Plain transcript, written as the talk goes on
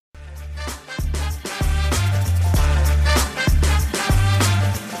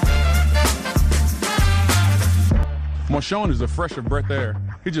on Sean is a fresher breath of air.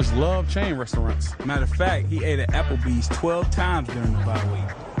 He just loved chain restaurants. Matter of fact, he ate at Applebee's 12 times during the bye week.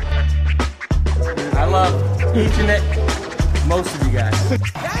 I love each and most of you guys. That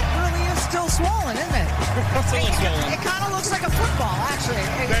really is still swollen, isn't it? It kind of looks like a football, actually.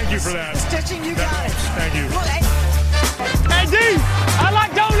 Thank you for that. Stitching, you got it. Thank you. Look, Hey, D, I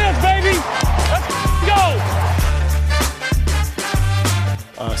like donuts, baby. Let's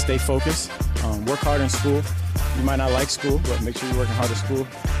go. Stay focused. Work hard in school. You might not like school, but make sure you're working hard at school.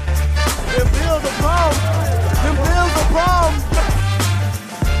 Them bills are bomb. Them bills are bomb.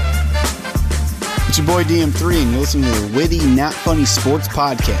 It's your boy DM3, and you're listening to the Witty, Not Funny Sports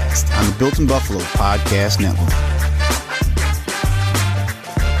Podcast on the Built in Buffalo Podcast Network.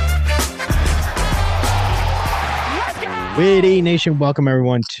 Witty Nation, welcome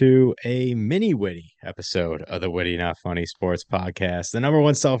everyone to a mini Witty episode of the Witty Not Funny Sports Podcast, the number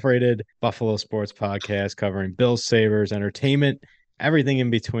one self-rated Buffalo sports podcast covering Bills, Sabres, entertainment, everything in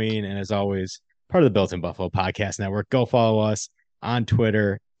between, and as always, part of the Built in Buffalo Podcast Network. Go follow us on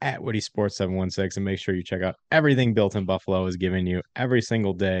Twitter at Witty Sports 716 and make sure you check out everything Built in Buffalo is giving you every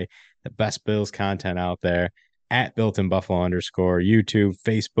single day, the best Bills content out there at Built in Buffalo _ YouTube,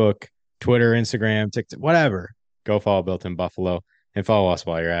 Facebook, Twitter, Instagram, TikTok, whatever. Go follow Built in Buffalo and follow us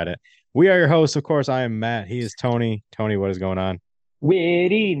while you're at it. We are your hosts. Of course, I am Matt. He is Tony. Tony, what is going on?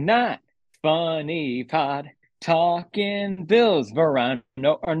 Witty, not funny pod. Talking Bills, Verano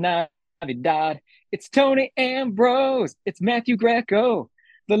or Navidad. It's Tony Ambrose. It's Matthew Greco.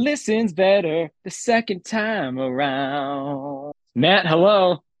 The listen's better the second time around. Matt,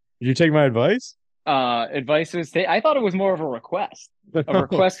 hello. Did you take my advice? Advice was I thought it was more of a request. A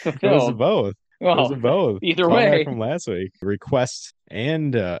request fulfilled. It was both. Well, it was both. Either Call way. back from last week. Request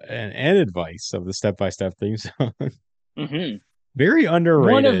and advice of the step-by-step theme song. Mm-hmm. Very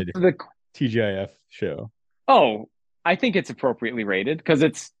underrated One of the TGIF show. Oh, I think it's appropriately rated because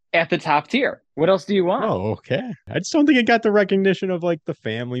it's at the top tier. What else do you want? Oh, okay. I just don't think it got the recognition of like the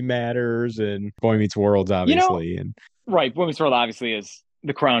Family Matters and Boy Meets World, obviously. Right. Boy Meets World obviously is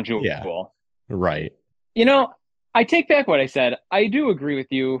the crown jewel. Yeah. Right. I take back what I said. I do agree with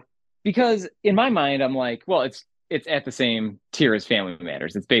you because in my mind, I'm like, well, it's at the same tier as Family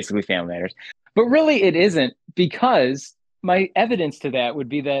Matters. It's basically Family Matters. But really it isn't, because my evidence to that would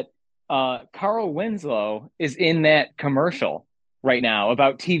be that Carl Winslow is in that commercial right now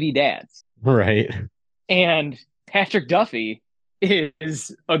about TV dads. Right. And Patrick Duffy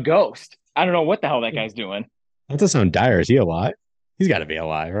is a ghost. I don't know what the hell that guy's doing. That doesn't sound dire. Is he alive? He's got to be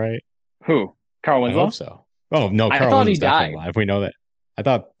alive, right? Who? Carl Winslow? I hope so. Oh, no, I Carl thought he Winslow's definitely died. alive. We know that. I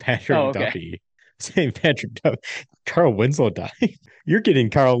thought Patrick Duffy. Saying Patrick Duffy. Carl Winslow died. You're getting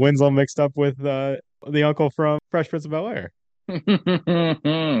Carl Winslow mixed up with the uncle from Fresh Prince of Bel-Air.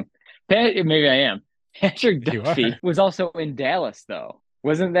 Maybe I am. Patrick Duffy was also in Dallas, though.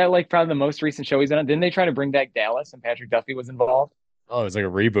 Wasn't that like probably the most recent show he's been on? Didn't they try to bring back Dallas and Patrick Duffy was involved? Oh, it was like a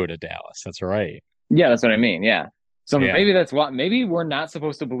reboot of Dallas. That's right. Yeah, that's what I mean. Yeah. So Yeah. maybe that's what. Maybe we're not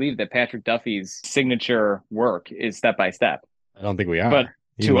supposed to believe that Patrick Duffy's signature work is step by step. I don't think we are. But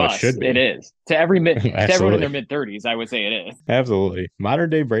Even to though us, it should be. it is. To everyone in Absolutely. their mid-30s, I would say it is. Absolutely. Modern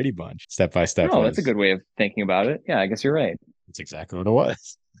day Brady Bunch. Step by step. Oh, that's a good way of thinking about it. Yeah, I guess you're right. That's exactly what it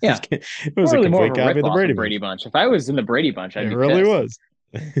was. Yeah. It was a Really more complete of a copy of the rip-off Brady of Bunch. Bunch. If I was in the Brady Bunch, I'd It be really pissed.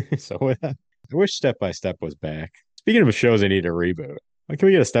 was. So I wish Step by Step was back. Speaking of shows, I need a reboot. Like, can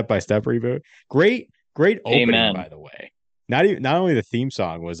we get a Step by Step reboot? Great opening, Amen. by the way. Not only the theme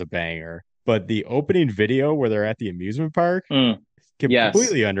song was a banger, but the opening video where they're at the amusement park,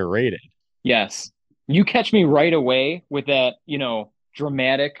 completely underrated. Yes. You catch me right away with that,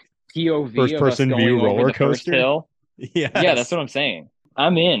 dramatic POV First of us person going view over roller the first coaster. hill. Yeah, Yeah, that's what I'm saying.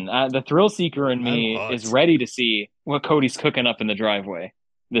 I'm in. The thrill seeker in me is ready to see what Cody's cooking up in the driveway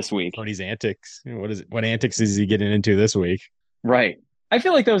this week. Cody's antics. What antics is he getting into this week? Right. I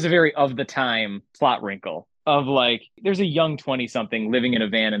feel like that was a very of the time plot wrinkle of like, there's a young 20-something living in a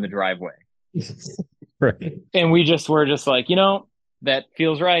van in the driveway. Right. And we're just like, that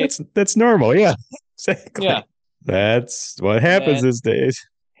feels right. That's normal. Yeah. Exactly. Yeah. That's what happens these days.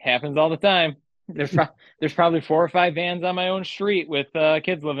 Happens all the time. There's probably 4 or 5 vans on my own street with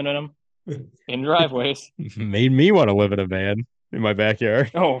kids living in them in driveways. Made me want to live in a van in my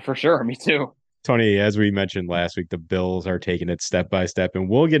backyard. Oh, for sure. Me too. Tony, as we mentioned last week, the Bills are taking it step by step, and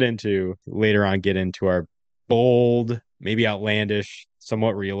we'll get into our bold, maybe outlandish,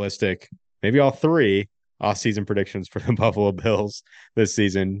 somewhat realistic, maybe all 3 off-season predictions for the Buffalo Bills this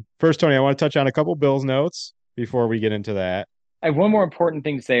season. First, Tony, I want to touch on a couple Bills notes before we get into that. I have one more important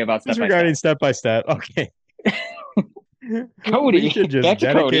thing to say about step by step. Regarding step by step. Okay. Cody, we should just back to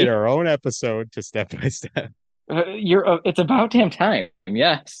dedicate Cody. our own episode to step by step. It's about damn time.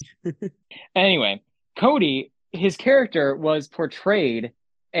 Yes. Anyway, Cody, his character was portrayed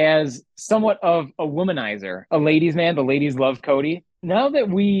as somewhat of a womanizer, a ladies' man. The ladies love Cody. Now that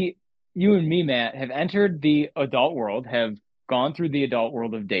you and me, Matt, have entered the adult world, have gone through the adult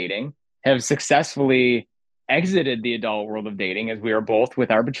world of dating, have successfully exited the adult world of dating as we are both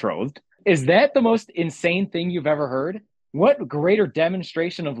with our betrothed. Is that the most insane thing you've ever heard? What greater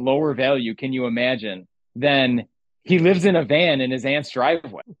demonstration of lower value can you imagine than he lives in a van in his aunt's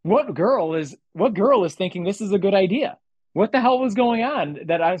driveway? What girl is thinking this is a good idea? What the hell was going on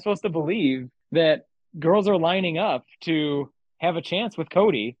that I'm supposed to believe that girls are lining up to have a chance with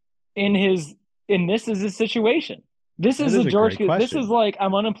Cody this is his situation? This is a George. This is like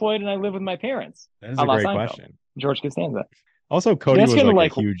I'm unemployed and I live with my parents. That is a great question. George Costanza. Also, Cody was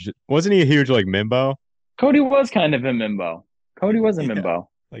like a huge. Wasn't he a huge like mimbo? Cody was kind of a mimbo.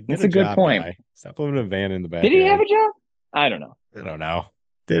 Like, that's a good point. Guy. Stop living in a van in the back. Did he have a job? I don't know.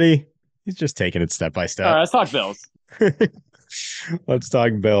 Did he? He's just taking it step by step. All right, let's talk Bills. Let's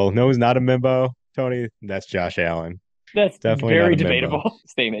talk Bill. No, he's not a mimbo, Tony. That's Josh Allen. That's definitely very debatable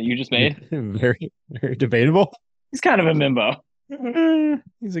statement you just made. Very, very debatable. He's kind of a mimbo.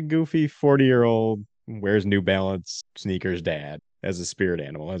 He's a goofy 40-year-old, wears New Balance sneakers dad as a spirit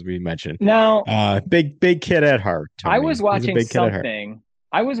animal, as we mentioned. Now, big kid at heart. Tony. I was watching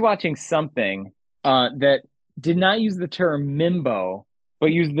something. That did not use the term mimbo, but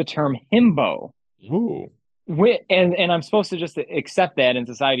used the term himbo. Ooh. And I'm supposed to just accept that in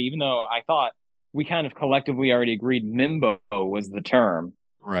society, even though I thought we kind of collectively already agreed mimbo was the term.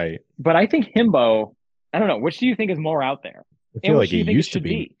 Right. But I think himbo, I don't know. Which do you think is more out there? I feel like it used to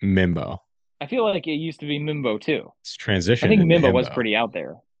be mimbo. I feel like it used to be mimbo too. It's transitioned. I think mimbo was pretty out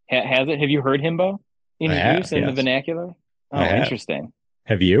there. Has it? Have you heard himbo in use in the vernacular? Oh, interesting.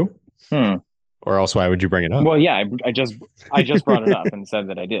 Have you? Or else why would you bring it up? Well, yeah, I just brought it up and said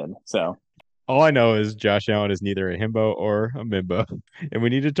that I did. So all I know is Josh Allen is neither a himbo or a mimbo, and we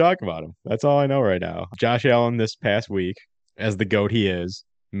need to talk about him. That's all I know right now. Josh Allen this past week, as the GOAT he is,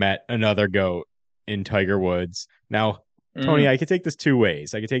 met another GOAT in Tiger Woods. Now, Tony, I could take this two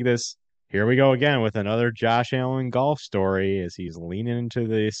ways. I could take this, here we go again with another Josh Allen golf story as he's leaning into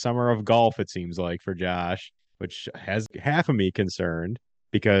the summer of golf, it seems like, for Josh, which has half of me concerned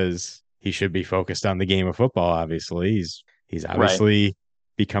because he should be focused on the game of football, obviously. He's obviously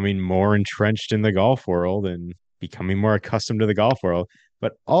becoming more entrenched in the golf world and becoming more accustomed to the golf world.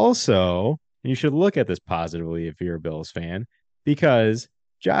 But also, you should look at this positively if you're a Bills fan, because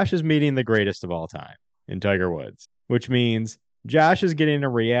Josh is meeting the greatest of all time in Tiger Woods, which means Josh is getting a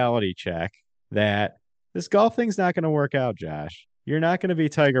reality check that this golf thing's not going to work out, Josh. You're not going to be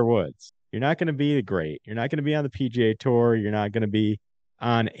Tiger Woods. You're not going to be the great. You're not going to be on the PGA Tour. You're not going to be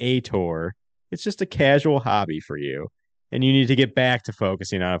on a tour. It's just a casual hobby for you. And you need to get back to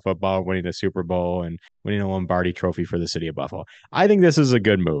focusing on football, winning the Super Bowl and winning a Lombardi trophy for the city of Buffalo. I think this is a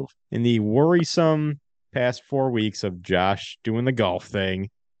good move. In the worrisome past 4 weeks of Josh doing the golf thing,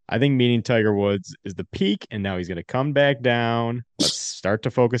 I think meeting Tiger Woods is the peak, and now he's going to come back down. Let's start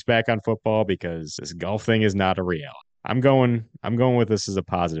to focus back on football because this golf thing is not a reality. I'm going with this as a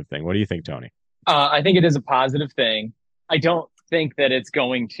positive thing. What do you think, Tony? I think it is a positive thing. I don't think that it's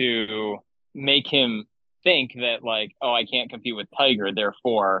going to make him think that like, oh, I can't compete with Tiger,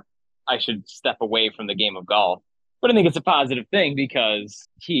 therefore I should step away from the game of golf. But I think it's a positive thing because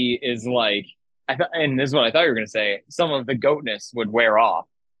he is like, and this is what I thought you were going to say, some of the goatness would wear off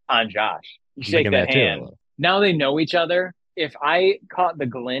on Josh. You shake that hand. Now they know each other. If I caught the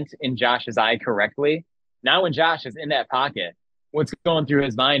glint in Josh's eye correctly, now when Josh is in that pocket, what's going through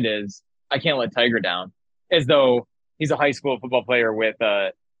his mind is, I can't let Tiger down. As though he's a high school football player with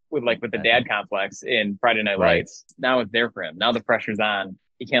the dad complex in Friday Night Lights. Now it's there for him. Now the pressure's on.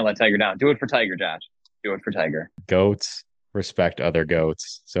 He can't let Tiger down. Do it for Tiger, Josh. Do it for Tiger. Goats respect other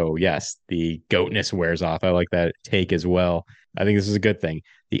goats. So yes, the goatness wears off. I like that take as well. I think this is a good thing.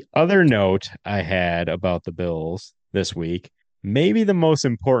 The other note I had about the Bills this week, maybe the most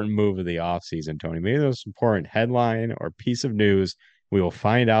important move of the offseason, Tony, maybe the most important headline or piece of news we will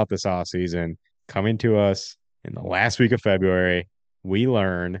find out this offseason coming to us in the last week of February. We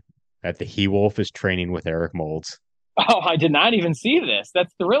learn that the He-Wolf is training with Eric Moulds. Oh, I did not even see this.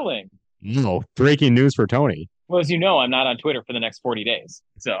 That's thrilling. No, breaking news for Tony. Well, as you know, I'm not on Twitter for the next 40 days.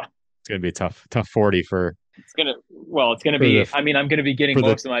 So it's going to be a tough 40 for... It's going to be... I'm going to be getting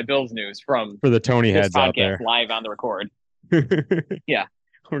most of my Bills news from... For the Tony heads out there. Live on the record. Yeah.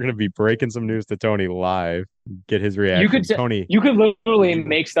 We're going to be breaking some news to Tony live. Get his reaction. Tony, you could literally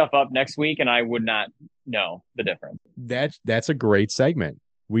make stuff up next week and I would not know the difference. That's a great segment.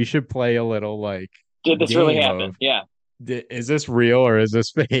 We should play a little like Did this really game happen? of, Yeah, is this real or is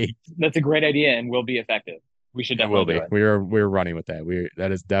this fake? that's a great idea and will be effective. We should It will definitely be. do it. We're running with that.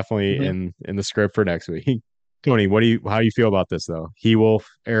 That is definitely Mhm. in the script for next week. Tony, how do you feel about this though? He Wolf,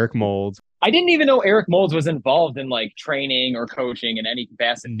 Eric Molds. I didn't even know Eric Molds was involved in like training or coaching in any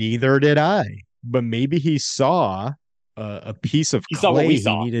capacity. Neither did I. But maybe he saw a piece of He saw what we clay he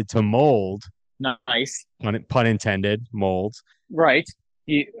saw. needed to mold. Nice. Pun intended, molds. Right.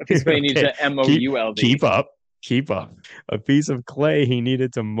 A piece of clay needs Okay. to MOULD. Keep up. Keep up. A piece of clay he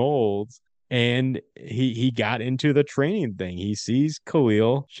needed to mold. And he got into the training thing. He sees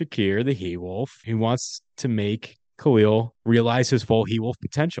Khalil Shakir, the He Wolf. He wants to make Khalil realize his full He Wolf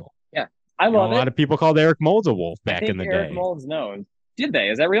potential. Yeah. I love A it. lot of people called Eric Molds a wolf I back think in the Eric day. Molds knows. Did they?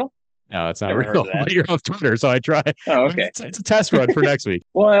 Is that real? No, it's not Never heard real. of that. But you're on Twitter, so I try. Oh, okay. It's a test run for next week.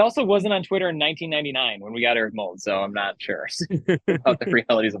 Well, I also wasn't on Twitter in 1999 when we got Eric Molds, so I'm not sure about the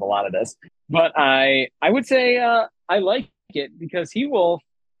realities of a lot of this. But I would say I like it because He Wolf,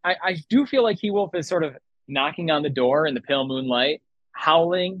 I do feel like He Wolf is sort of knocking on the door in the pale moonlight,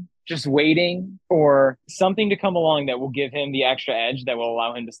 howling, just waiting for something to come along that will give him the extra edge that will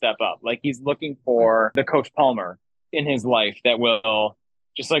allow him to step up. Like he's looking for the Coach Palmer in his life that will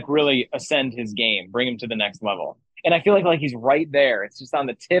just like really ascend his game, bring him to the next level. And I feel like he's right there. It's just on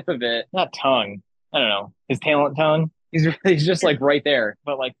the tip of it, not tongue. I don't know, his talent tongue. He's just like right there,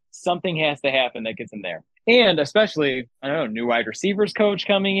 but like something has to happen that gets him there. And especially, I don't know, new wide receivers coach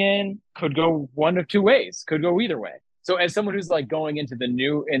coming in could go one of two ways, could go either way. So as someone who's like going into the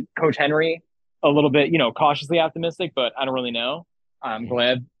new and Coach Henry a little bit, cautiously optimistic, but I don't really know. I'm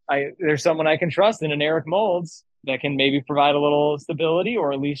glad there's someone I can trust in an Eric Molds that can maybe provide a little stability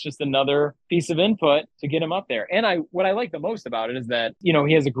or at least just another piece of input to get him up there. And what I like the most about it is that, he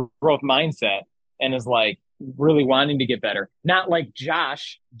has a growth mindset and is like really wanting to get better. Not like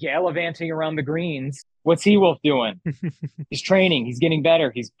Josh gallivanting around the greens. What's He Wolf doing? He's training. He's getting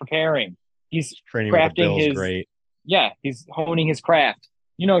better. He's preparing. He's Training with the crafting Bills, his great. Yeah, he's honing his craft.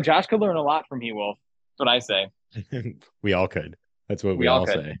 Josh could learn a lot from He Wolf. That's what I say. We all could. That's what we all all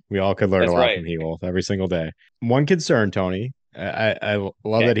could. say. We all could learn That's a lot right. from He Wolf every single day. One concern, Tony. I love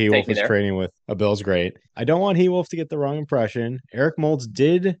Okay, that He take Wolf me is there. training with a Bills great. I don't want He Wolf to get the wrong impression. Eric Molds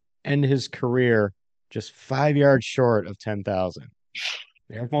did end his career just 5 yards short of 10,000.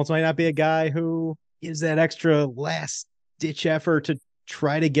 Eric Molds might not be a guy who gives that extra last ditch effort to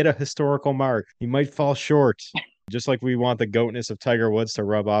try to get a historical mark. He might fall short. Just like we want the goatness of Tiger Woods to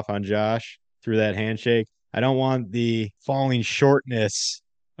rub off on Josh through that handshake, I don't want the falling shortness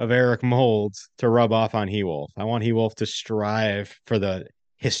of Eric Molds to rub off on He Wolf. I want He Wolf to strive for the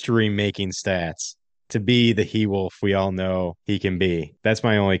history-making stats, to be the He Wolf we all know he can be. That's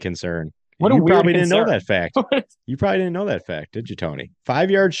my only concern. What a You weird probably didn't know concern. that fact. You probably didn't know that fact, did you, Tony?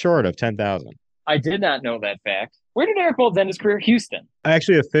 5 yards short of 10,000. I did not know that fact. Where did Eric Molds end his career? Houston.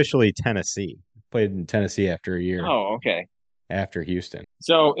 Actually, officially Tennessee. Played in Tennessee after a year Oh, okay. after Houston.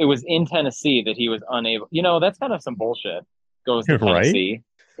 So it was in Tennessee that he was unable. That's kind of some bullshit. Goes to Right? Tennessee.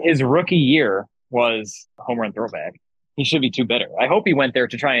 His rookie year was a home run throwback. He should be too bitter. I hope he went there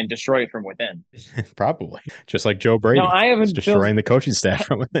to try and destroy it from within. Probably. Just like Joe Brady. No, I haven't He's destroying the coaching staff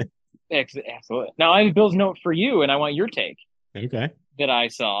from within. Absolutely. Now I have Bill's note for you, and I want your take Okay. that I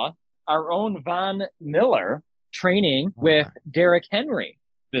saw. Our own Von Miller training with Derrick Henry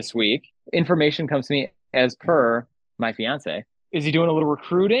this week. Information comes to me as per my fiance. Is he doing a little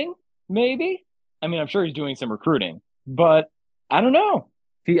recruiting? Maybe. I mean, I'm sure he's doing some recruiting, but I don't know.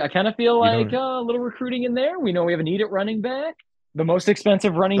 I kind of feel like a little recruiting in there. We know we have a need at running back, the most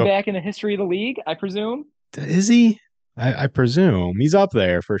expensive running back in the history of the league, I presume. Is he? I presume he's up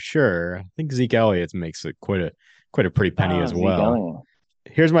there for sure. I think Zeke Elliott makes it quite a pretty penny as well.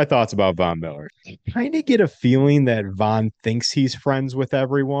 Here's my thoughts about Von Miller. I kind of get a feeling that Von thinks he's friends with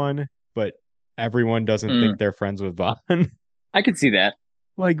everyone, but everyone doesn't think they're friends with Von. I could see that.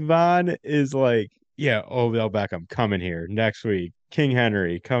 Like Von is like, yeah, Odell Beckham coming here next week. King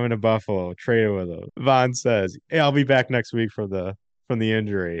Henry coming to Buffalo, traded with him. Von says, "Hey, I'll be back next week from the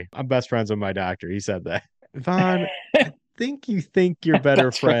injury. I'm best friends with my doctor." He said that. Von, I think you think you're better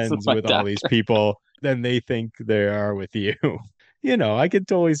friends with all these people than they think they are with you. I could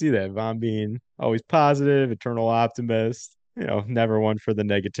totally see that. Von being always positive, eternal optimist, never one for the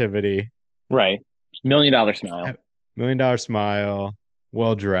negativity. Right. $1 million smile. $1 million smile,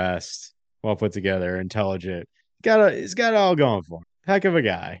 well dressed, well put together, intelligent. He's got it all going for him. Heck of a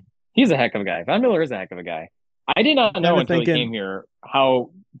guy. He's a heck of a guy. Von Miller is a heck of a guy. I did not know until he came here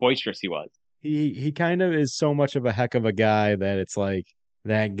how boisterous he was. He kind of is so much of a heck of a guy that it's like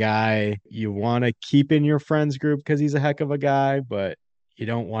that guy you want to keep in your friends group because he's a heck of a guy, but you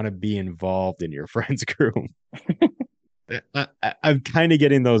don't want to be involved in your friend's groom. I'm kind of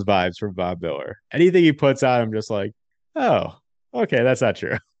getting those vibes from Bob Miller. Anything he puts out, I'm just like, oh, okay, that's not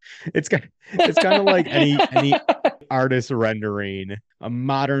true. It's kind of like any artist rendering a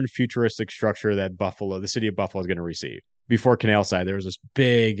modern futuristic structure that the city of Buffalo is going to receive. Before Canal Side, there was this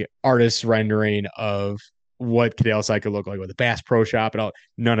big artist rendering of what Canal Side could look like with the Bass Pro Shop and all.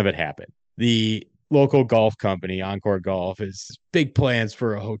 None of it happened. The local golf company, Encore Golf, has big plans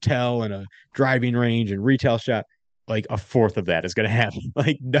for a hotel and a driving range and retail shop. Like a fourth of that is going to happen.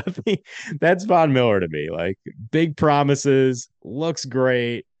 Like nothing. That's Von Miller to me. Like big promises, looks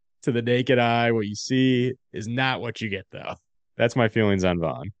great to the naked eye. What you see is not what you get, though. That's my feelings on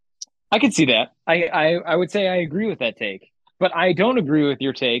Von. I could see that. I would say I agree with that take, but I don't agree with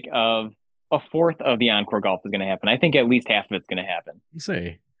your take of a fourth of the Encore Golf is going to happen. I think at least half of it's going to happen. You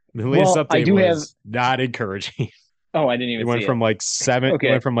see, the latest update was not encouraging. Oh, I didn't even. It went from like 7. Okay.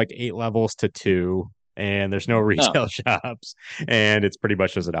 It went from like 8 levels to 2, and there's no retail shops, and it's pretty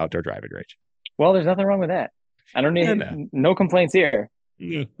much just an outdoor driving range. Well, there's nothing wrong with that. I don't need no complaints here.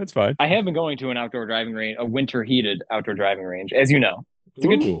 Yeah, that's fine. I have been going to an outdoor driving range, a winter heated outdoor driving range, as you know. It's a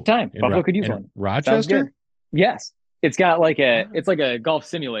good time. Buffalo could use one. Rochester? Yes. It's got like it's like a golf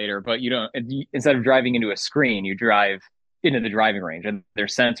simulator, but instead of driving into a screen, you drive into the driving range, and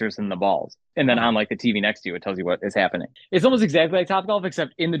there's sensors in the balls. And then on like the TV next to you, it tells you what is happening. It's almost exactly like Topgolf,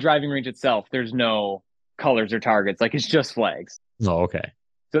 except in the driving range itself, there's no colors or targets. Like it's just flags. Oh, okay.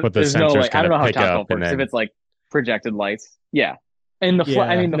 So but the there's sensors no like, I don't know how Topgolf works. Then... If it's like projected lights, yeah. And the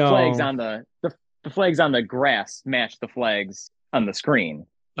flags on the flags on the grass match the flags on the screen.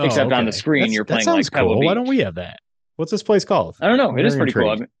 Except on the screen, you're playing like Pebble Beach. Why don't we have that? What's this place called? I don't know. It is pretty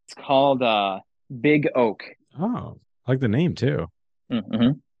cool. It's called Big Oak. Oh, I like the name too.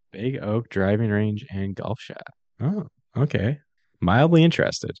 Mm-hmm. Big Oak Driving Range and Golf Shop. Oh, okay. Mildly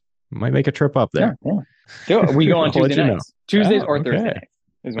interested. Might make a trip up there. Yeah. We go on Tuesday nights. Tuesdays or okay. Thursday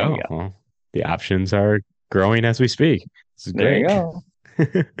is when we go. Well, the options are growing as we speak. This is great. There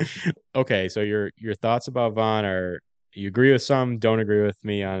you go. Okay, so your thoughts about Von are, you agree with some, don't agree with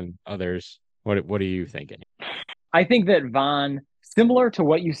me on others. What are you thinking? I think that Von, similar to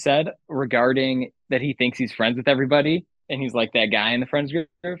what you said regarding that he thinks he's friends with everybody and he's like that guy in the friends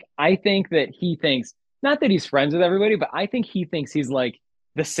group. I think that he thinks, not that he's friends with everybody, but I think he thinks he's like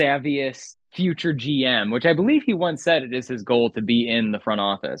the savviest future GM, which I believe he once said it is his goal to be in the front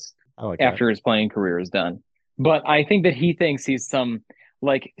office after his playing career is done. But I think that he thinks he's some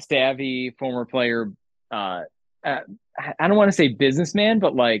like savvy former player. I don't want to say businessman,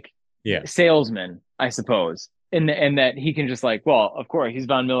 but like salesman, I suppose. And that he can just like, well, of course, he's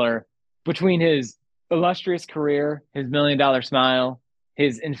Von Miller. Between his illustrious career, his $1 million smile,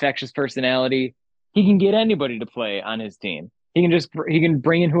 his infectious personality, he can get anybody to play on his team. He can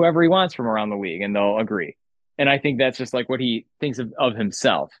bring in whoever he wants from around the league, and they'll agree. And I think that's just like what he thinks of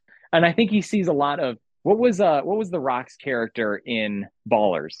himself. And I think he sees a lot of what was The Rock's character in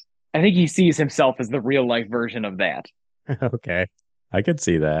Ballers. I think he sees himself as the real life version of that. Okay, I could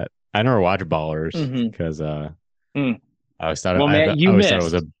see that. I never watched Ballers because I always thought it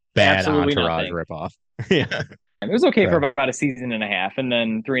was a bad Entourage ripoff. Yeah, it was okay for about a season and a half, and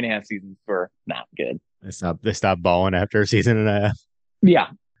then 3.5 seasons were not good. They stopped balling after a season and a half. Yeah.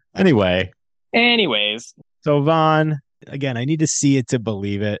 Anyways, so Von, again, I need to see it to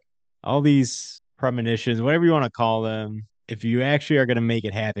believe it. All these premonitions, whatever you want to call them, if you actually are going to make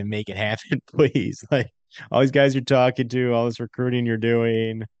it happen, please. Like all these guys you're talking to, all this recruiting you're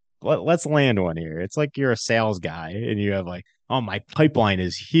doing, let's land one here. It's like you're a sales guy and you have like, oh, my pipeline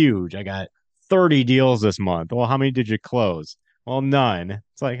is huge. I got 30 deals this month. Well, how many did you close? Well, none.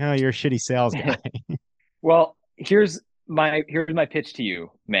 It's like, oh, you're a shitty sales guy. Well, here's my pitch to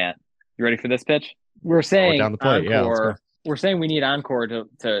you, Matt. You ready for this pitch? We're saying down the plate. Encore, we're saying we need Encore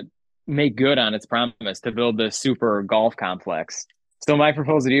to make good on its promise to build this super golf complex. So my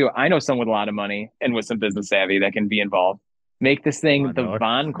proposal to you, I know someone with a lot of money and with some business savvy that can be involved. Make this thing the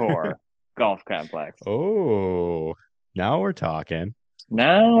Voncore golf complex. Oh, now we're talking.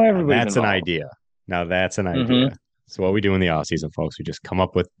 Now everybody's That's involved. an idea. Now that's an idea. So what we do in the offseason, folks, we just come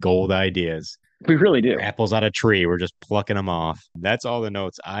up with gold ideas. We really do. Apples out of tree. We're just plucking them off. That's all the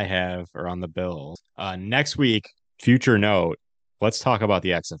notes I have are on the Bills. Next week, future note, let's talk about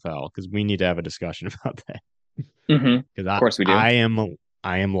the XFL because we need to have a discussion about that. Of course we do. I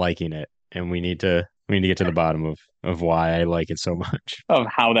am liking it, and we need to get to the bottom of why I like it so much. Of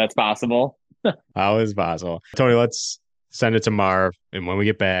how that's possible. How is possible? Tony, let's send it to Marv, and when we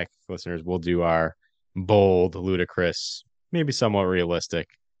get back, listeners, we'll do our bold, ludicrous, maybe somewhat realistic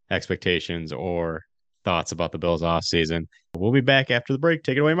expectations or thoughts about the Bills offseason. We'll be back after the break.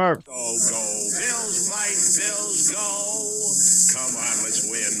 Take it away, Marv. Go, Bills fight, Bills go. Come on, let's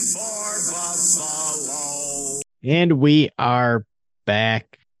win for Buffalo. And we are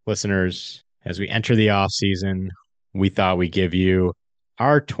back, listeners. As we enter the offseason, we thought we'd give you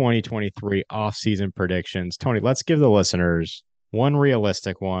our 2023 offseason predictions. Tony, let's give the listeners one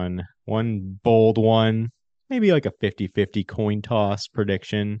realistic one bold one, maybe like a 50-50 coin toss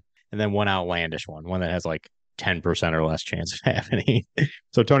prediction, and then one outlandish one that has like 10% or less chance of happening.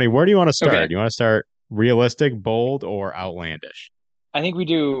 So, Tony, where do you want to start? Okay. Do you want to start realistic, bold, or outlandish? I think we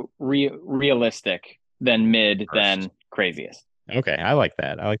do realistic, then mid, then craziest. Okay, I like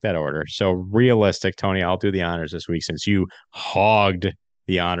that. I like that order. So realistic, Tony, I'll do the honors this week since you hogged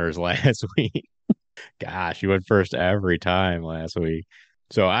the honors last week. Gosh, you went first every time last week.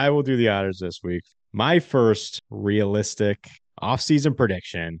 So I will do the honors this week. My first realistic offseason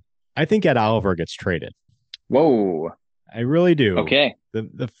prediction, I think Ed Oliver gets traded. Whoa. I really do. Okay.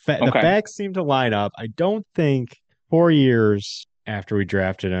 The facts seem to line up. I don't think 4 years after we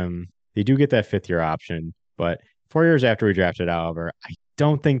drafted him, they do get that 5th-year option, but 4 years after we drafted Oliver, I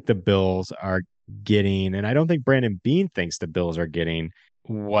don't think the Bills are getting, and I don't think Brandon Beane thinks the Bills are getting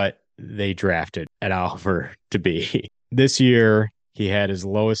what they drafted Ed Oliver to be. This year, he had his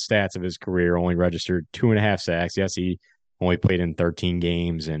lowest stats of his career, only registered 2.5 sacks. Yes, he only played in 13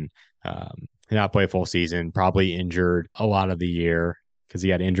 games and did not play a full season, probably injured a lot of the year because he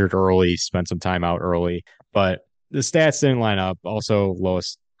got injured early, spent some time out early. But the stats didn't line up. Also,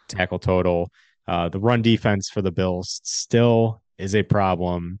 lowest tackle total. The run defense for the Bills still is a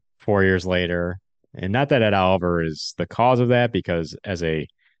problem 4 years later. And not that Ed Oliver is the cause of that, because as a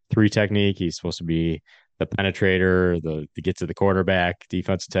 3 technique, he's supposed to be the penetrator, the get to the quarterback,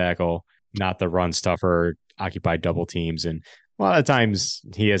 defensive tackle, not the run stuffer, occupy double teams. And a lot of times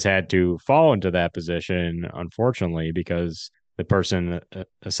he has had to fall into that position, unfortunately, because the person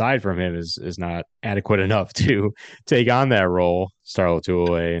aside from him is not adequate enough to take on that role, Star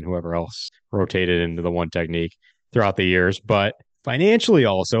Lotulelei and whoever else rotated into the 1 technique throughout the years. But financially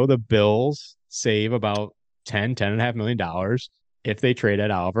also, the Bills save about $10.5 million if they trade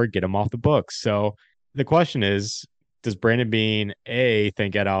Ed Oliver, get him off the books. So the question is, does Brandon Beane, A,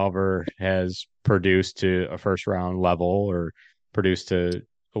 think Ed Oliver has produced to a first-round level or produced to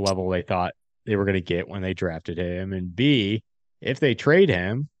a level they thought they were going to get when they drafted him? And B, if they trade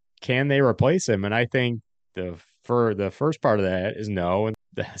him, can they replace him? And I think the first part of that is no. And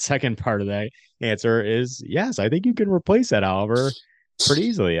the second part of that answer is yes. I think you can replace Ed Oliver pretty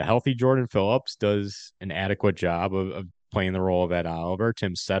easily. A healthy Jordan Phillips does an adequate job of playing the role of Ed Oliver.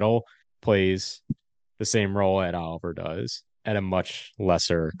 Tim Settle plays the same role Ed Oliver does at a much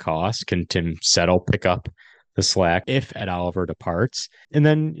lesser cost. Can Tim Settle pick up the slack if Ed Oliver departs? And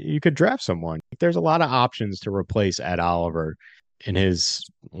then you could draft someone. There's a lot of options to replace Ed Oliver in his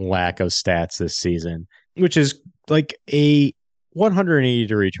lack of stats this season, which is like a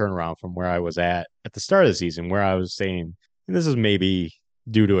 180-degree turnaround from where I was at the start of the season, where I was saying, and this is maybe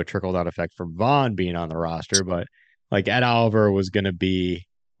due to a trickle-down effect from Vaughn being on the roster, but like Ed Oliver was going to be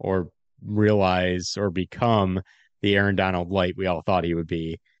or realize or become the Aaron Donald light we all thought he would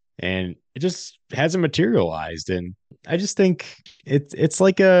be. And it just hasn't materialized. And I just think it's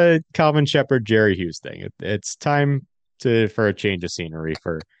like a Calvin Shepard, Jerry Hughes thing. It's time for a change of scenery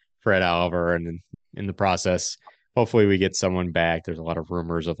for Ed Oliver. And in the process, hopefully we get someone back. There's a lot of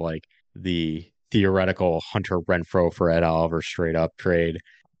rumors of like the theoretical Hunter Renfrow for Ed Oliver straight up trade.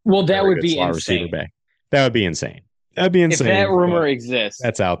 Well, that would be insane. That would be insane. That'd be insane. If that rumor exists,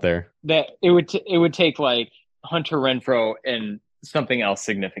 that's out there. That it would take like Hunter Renfrow and something else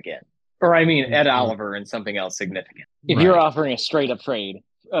significant, or I mean Ed Oliver and something else significant. If you're offering a straight up trade,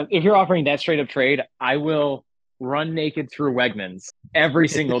 if you're offering that straight up trade, I will run naked through Wegmans every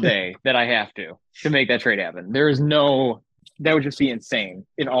single day that I have to make that trade happen. There is no. That would just be insane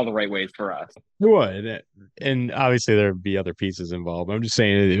in all the right ways for us. It would. And obviously there would be other pieces involved. I'm just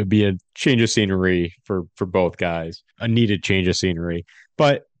saying it would be a change of scenery for both guys, a needed change of scenery.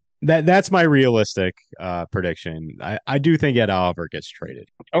 But that's my realistic prediction. I do think Ed Oliver gets traded.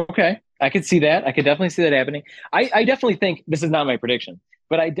 Okay. I could see that. I could definitely see that happening. I definitely think, this is not my prediction,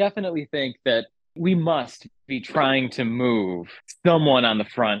 but I definitely think that we must be trying to move someone on the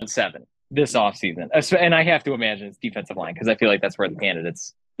front 7 this offseason. And I have to imagine it's defensive line because I feel like that's where the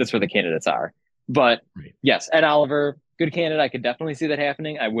candidates are. But yes, Ed Oliver, good candidate. I could definitely see that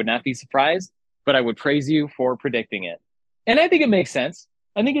happening. I would not be surprised, but I would praise you for predicting it. And I think it makes sense.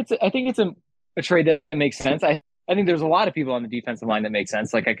 I think it's a trade that makes sense. I think there's a lot of people on the defensive line that make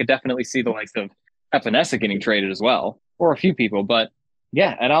sense. Like I could definitely see the likes of Epinesa getting traded as well, or a few people. But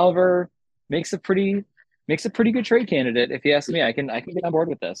yeah, Ed Oliver makes a pretty makes a pretty good trade candidate. If you ask me, I can get on board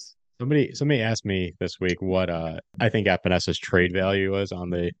with this. Somebody asked me this week what I think Epenesa's trade value was on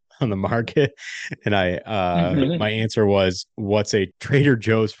the market, and my answer was, what's a Trader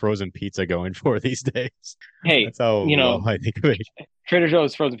Joe's frozen pizza going for these days? Hey, that's how well I think of it. Trader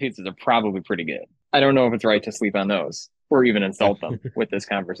Joe's frozen pizzas are probably pretty good. I don't know if it's right to sleep on those or even insult them with this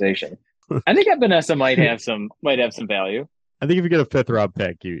conversation. I think Epenesa might have some value. I think if you get a 5th round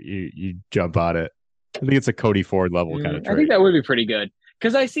pick, you jump on it. I think it's a Cody Ford level kind of trade. I think that would be pretty good.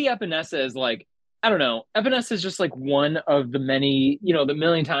 Because I see Epenesa as like, I don't know, Epenesa is just like one of the many, the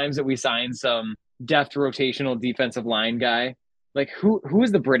million times that we sign some depth rotational defensive line guy. Like who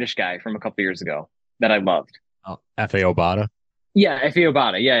is the British guy from a couple years ago that I loved? Oh, F.A. Obata. Yeah, F.A.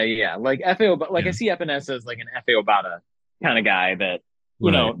 Obata. Yeah. Like F.A. Obata. Like I see Epenesa as like an F.A. Obata kind of guy that,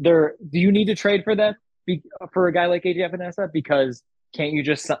 do you need to trade for that for a guy like AJ Epenesa? Because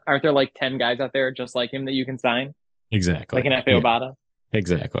aren't there like 10 guys out there just like him that you can sign? Exactly. Like an F.A. Obata?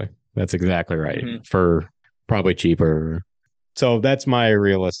 Exactly. That's exactly right. For probably cheaper. So that's my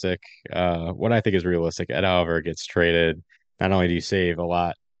realistic, what I think is realistic. Ed Oliver gets traded. Not only do you save a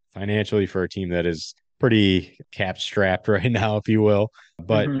lot financially for a team that is pretty cap strapped right now, if you will,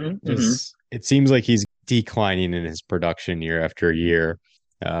 but it seems like he's declining in his production year after year,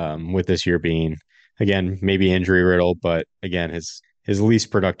 with this year being, again, maybe injury riddled, but again, his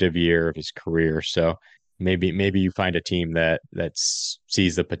least productive year of his career. So maybe you find a team that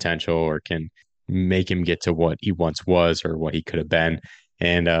sees the potential or can make him get to what he once was or what he could have been,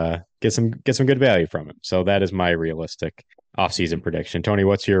 and get some good value from him. So that is my realistic offseason prediction. Tony,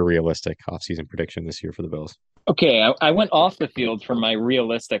 what's your realistic offseason prediction this year for the Bills? Okay, I went off the field for my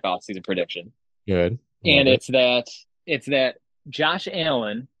realistic offseason prediction. Good. And it's that Josh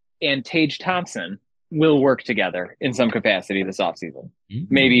Allen and Tage Thompson will work together in some capacity this offseason.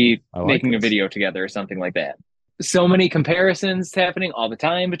 Maybe making a video together or something like that. So many comparisons happening all the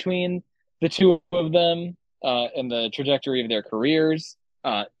time between the two of them and the trajectory of their careers,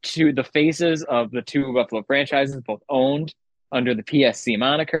 to the faces of the two Buffalo franchises, both owned under the PSC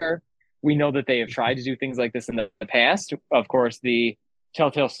moniker. We know that they have tried to do things like this in the past. Of course, the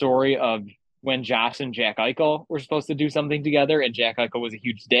telltale story of when Josh and Jack Eichel were supposed to do something together, and Jack Eichel was a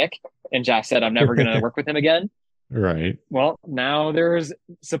huge dick, and Josh said, I'm never going to work with him again. Right. Well, now there's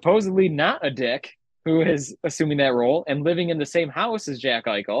supposedly not a dick who is assuming that role and living in the same house as Jack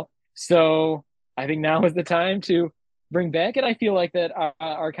Eichel. So I think now is the time to bring back, and I feel like that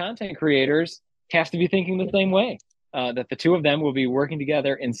our content creators have to be thinking the same way, that the two of them will be working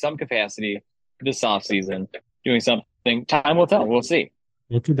together in some capacity this offseason, doing something. Time will tell. We'll see.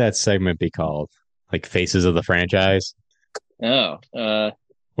 What could that segment be called? Like Faces of the Franchise? Oh.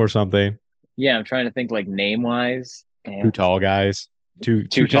 Or something? Yeah, I'm trying to think like name-wise. Yeah. Two tall guys. Two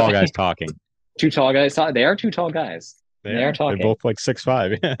tall guys talking. Two tall guys. They are two tall guys. They are talking. They're both like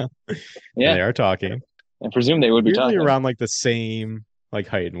 6'5". Yeah. They are talking. I presume they would be usually talking. around like the same like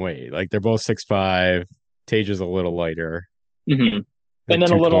height and weight. Like they're both 6'5". Tage is a little lighter. Mm-hmm. And then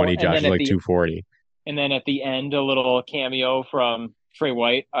 220, Josh is like 240. And then at the end, a little cameo from Trey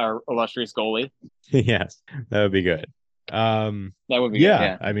White, our illustrious goalie. Yes, that would be good. That would be good,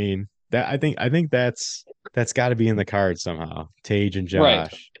 yeah. I mean, that I think that's got to be in the cards somehow. Tage and Josh,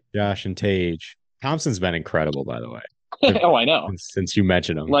 right. Josh and Tage. Thompson's been incredible, by the way. Oh, I know. Since you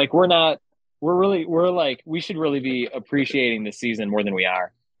mentioned him, like we should really be appreciating this season more than we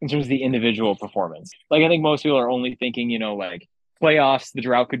are in terms of the individual performance. Like I think most people are only thinking, like playoffs, the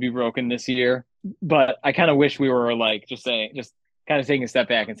drought could be broken this year. But I kind of wish we were like just kind of taking a step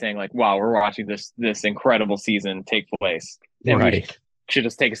back and saying like, wow, we're watching this incredible season take place. And right. We should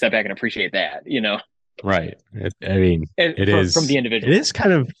just take a step back and appreciate that, Right. It is from the individual. It is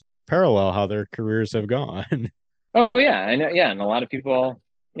kind of parallel how their careers have gone. Oh yeah, I know. Yeah, and a lot of people,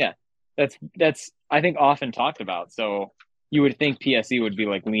 yeah, that's I think often talked about. So you would think PSE would be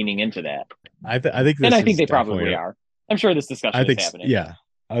like leaning into that. I think, they probably are. I'm sure this discussion is happening. Yeah,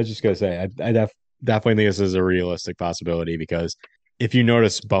 I was just gonna say, I definitely think this is a realistic possibility because if you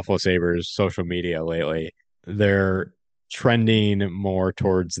notice Buffalo Sabres social media lately, they're trending more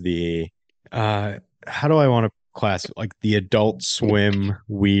towards the how do I want to class like the Adult Swim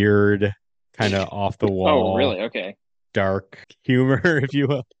weird kind of off the wall. Oh, really? Okay. Dark humor, if you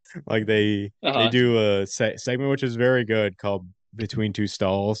will. Like they do a segment which is very good called Between Two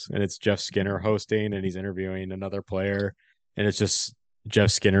Stalls, and it's Jeff Skinner hosting, and he's interviewing another player, and it's just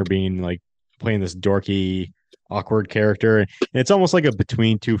Jeff Skinner being like playing this dorky, awkward character, and it's almost like a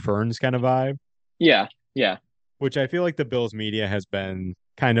Between Two Ferns kind of vibe. Yeah. Which I feel like the Bills media has been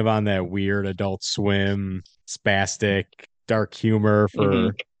kind of on that weird Adult Swim, spastic, dark humor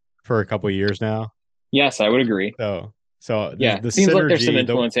for a couple of years now. Yes, I would agree. So Yeah, the seems like there's some synergy.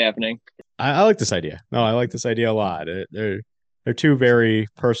 influence happening. I like this idea. No, I like this idea a lot. They're two very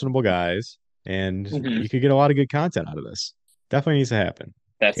personable guys, and Mhm. you could get a lot of good content out of this. Definitely needs to happen.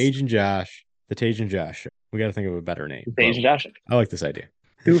 That's Tage and Josh, the Tage and Josh show. We got to think of a better name. Tage and Josh. I like this idea.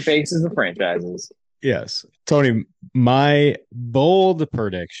 Two faces of franchises. Yes. Tony, my bold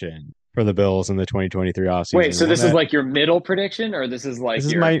prediction for the Bills in the 2023 offseason. Wait, so this is like your middle prediction, or this is like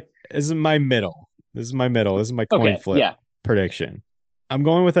this is my middle. This is my middle. This is my coin flip yeah. prediction. I'm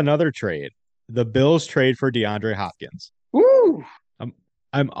going with another trade. The Bills trade for DeAndre Hopkins. Woo!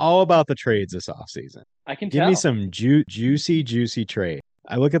 I'm all about the trades this offseason. I can Give tell. me some juicy trade.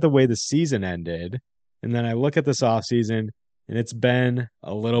 I look at the way the season ended, and then I look at this offseason, and it's been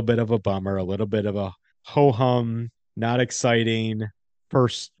a little bit of a bummer, a little bit of a ho-hum, not exciting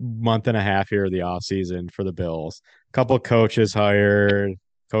first month and a half here of the offseason for the Bills. A couple coaches hired,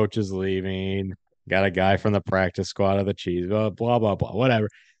 coaches leaving, got a guy from the practice squad of the Chiefs, blah, blah, blah, whatever.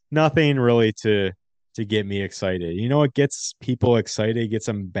 Nothing really to get me excited. You know what gets people excited, gets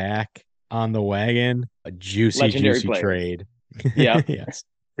them back on the wagon? A juicy trade. Yeah. Yes.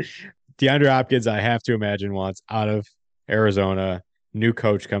 DeAndre Hopkins, I have to imagine, wants out of Arizona. New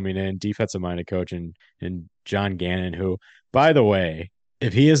coach coming in, defensive-minded coach, and John Gannon, who, by the way,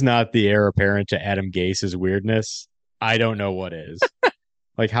 if he is not the heir apparent to Adam Gase's weirdness, I don't know what is.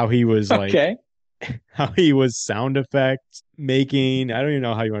 Like how he was Okay. how he was sound effects making. I don't even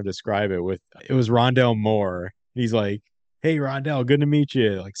know how you want to describe it. It was Rondell Moore. He's like, "Hey Rondell, good to meet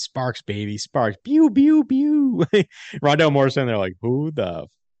you." Like Sparks, baby, Sparks, pew pew pew. Rondell Moore sitting there like, "Who the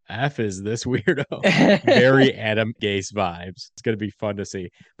F is this weirdo?" Very Adam Gase vibes. It's gonna be fun to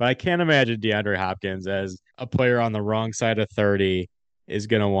see. But I can't imagine DeAndre Hopkins as a player on the wrong side of 30 is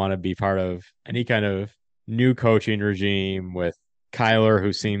gonna want to be part of any kind of new coaching regime with Kyler,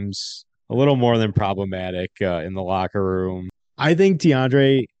 who seems a little more than problematic in the locker room. I think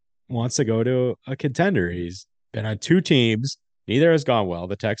DeAndre wants to go to a contender. He's been on two teams. Neither has gone well,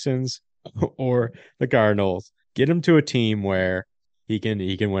 the Texans or the Cardinals. Get him to a team where he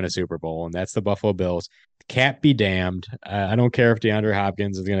can win a Super Bowl, and that's the Buffalo Bills. Cap be damned. I don't care if DeAndre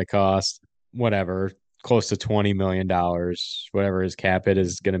Hopkins is going to cost whatever, close to $20 million, whatever his cap it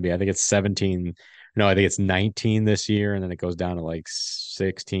is going to be. I think it's 17. No, I think it's 19 this year, and then it goes down to like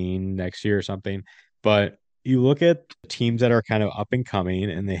 16 next year or something. But you look at teams that are kind of up and coming,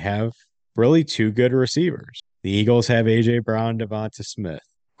 and they have really two good receivers. The Eagles have A.J. Brown, Devonta Smith.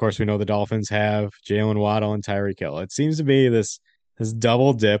 Of course, we know the Dolphins have Jalen Waddle and Tyreek Hill. It seems to be this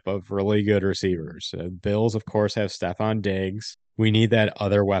double dip of really good receivers. Bills, of course, have Stephon Diggs. We need that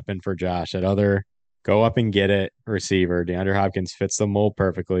other weapon for Josh, that other go up and get it receiver. DeAndre Hopkins fits the mold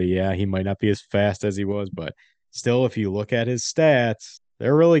perfectly. Yeah, he might not be as fast as he was, but still, if you look at his stats,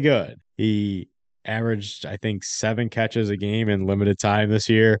 they're really good. He averaged, I think, 7 catches a game in limited time this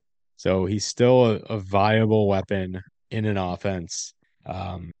year. So he's still a viable weapon in an offense.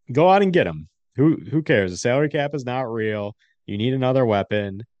 Go out and get him. Who cares? The salary cap is not real. You need another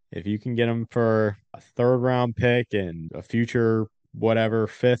weapon. If you can get him for a 3rd round pick and a future whatever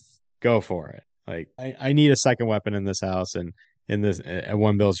 5th, go for it. Like I need a second weapon in this house and in this at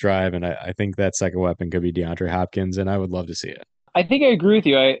One Bills Drive, and I think that second weapon could be DeAndre Hopkins, and I would love to see it. I think I agree with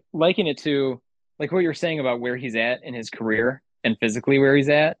you. I liken it to like what you're saying about where he's at in his career and physically where he's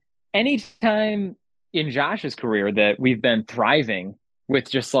at. Anytime in Josh's career that we've been thriving with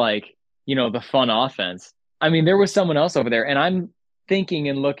just like, the fun offense. I mean, there was someone else over there, and I'm thinking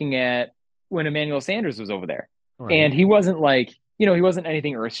and looking at when Emmanuel Sanders was over there. Right. And he wasn't like, he wasn't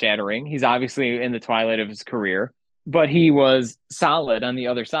anything earth-shattering. He's obviously in the twilight of his career, but he was solid on the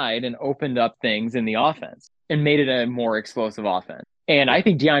other side and opened up things in the offense and made it a more explosive offense. And I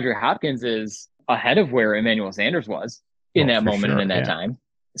think DeAndre Hopkins is ahead of where Emmanuel Sanders was in that moment and in that time.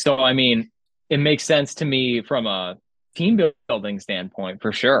 So, I mean, it makes sense to me from a team building standpoint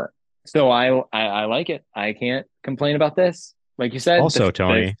for sure. So I like it. I can't complain about this. Like you said. Also,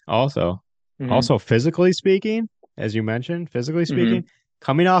 Tony, also physically speaking, as you mentioned,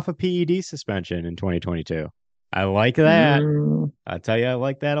 coming off a PED suspension in 2022. I like that. I tell you, I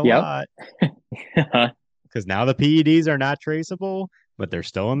like that a lot. Because now the PEDs are not traceable, but they're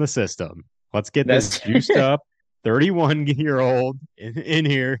still in the system. Let's get this juiced up 31-year-old in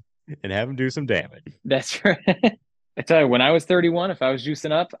here and have him do some damage. That's right. I tell you, when I was 31, if I was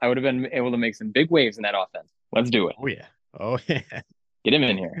juicing up, I would have been able to make some big waves in that offense. Let's do it. Oh yeah. Get him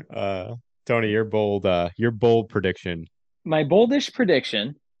in here. Tony, your bold prediction. My boldish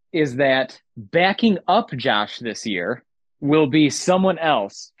prediction is that backing up Josh this year will be someone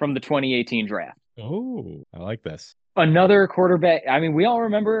else from the 2018 draft. Oh, I like this. Another quarterback. I mean, we all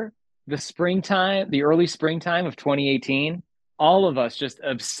remember the early springtime of 2018, all of us just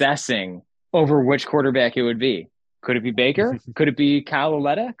obsessing over which quarterback it would be. Could it be Baker? Could it be Kyle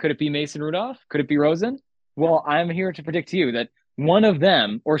Lauletta? Could it be Mason Rudolph? Could it be Rosen? Well, I'm here to predict to you that one of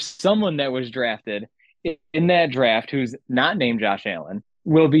them or someone that was drafted in that draft who's not named Josh Allen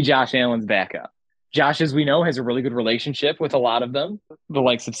will be Josh Allen's backup. Josh, as we know, has a really good relationship with a lot of them, the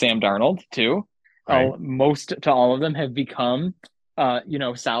likes of Sam Darnold, too. Right. Most to all of them have become,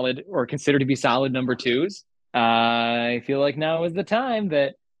 solid or considered to be solid number twos. I feel like now is the time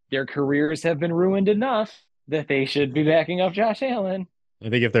that their careers have been ruined enough that they should be backing up Josh Allen. I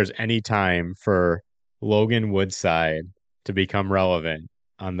think if there's any time for Logan Woodside to become relevant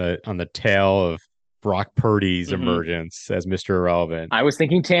on the tail of Brock Purdy's emergence as Mr. Irrelevant. I was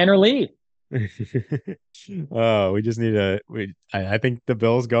thinking Tanner Lee. Oh, we just need I think the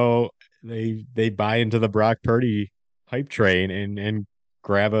Bills they buy into the Brock Purdy hype train and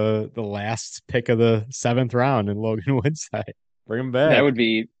grab the last pick of the 7th round in Logan Woodside. Bring him back. That would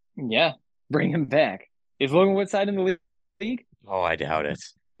be, bring him back. Is Logan Woodside in the league? Oh, I doubt it.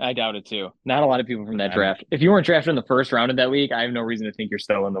 I doubt it too. Not a lot of people from that draft. If you weren't drafted in the first round of that league, I have no reason to think you're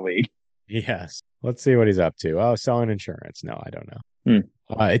still in the league. Yes. Let's see what he's up to. Oh, selling insurance. No, I don't know.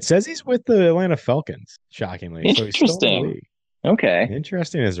 It says he's with the Atlanta Falcons, shockingly. Interesting. So he's still in the league. Okay.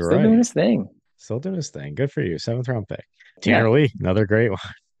 Interesting is Still right. doing his thing. Still doing his thing. Good for you. 7th round pick. Tanner Lee, another great one.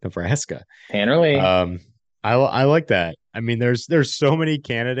 Nebraska. Tanner Lee. I like that. I mean, there's so many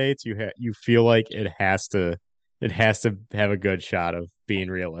candidates. You feel like it has to have a good shot of being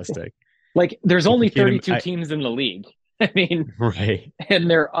realistic. Like there's only 32 teams in the league. I mean, right. And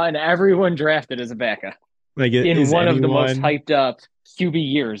they're on everyone drafted as a backup. Like in one of the most hyped up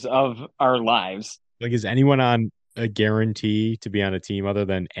QB years of our lives. Like, is anyone on a guarantee to be on a team other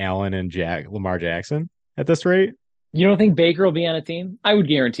than Allen and Lamar Jackson at this rate? You don't think Baker will be on a team? I would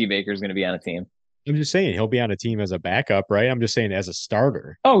guarantee Baker's going to be on a team. I'm just saying he'll be on a team as a backup, right? I'm just saying as a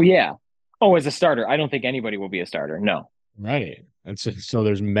starter. Oh, yeah. Oh, as a starter. I don't think anybody will be a starter. No. Right. And so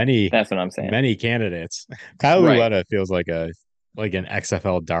there's many. That's what I'm saying. Many candidates. Kyle Lauletta feels like an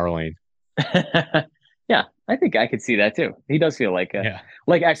XFL darling. Yeah, I think I could see that too. He does feel like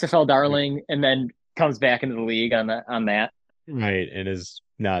like XFL darling, and then comes back into the league on that. Right, and is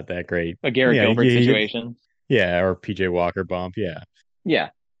not that great. A Garrett Gilbert situation. Yeah, or PJ Walker bump. Yeah. Yeah.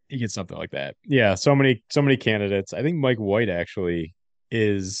 You get something like that. Yeah, so many candidates. I think Mike White actually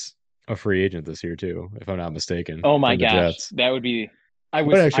is a free agent this year too, if I'm not mistaken. Oh my gosh, that would be. I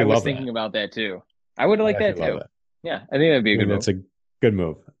was thinking about that too. I would like that too. Yeah, I think that'd be a good move. That's a good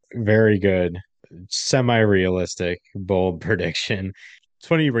move. Very good, semi-realistic, bold prediction. It's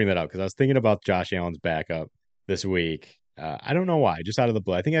funny you bring that up because I was thinking about Josh Allen's backup this week. I don't know why, just out of the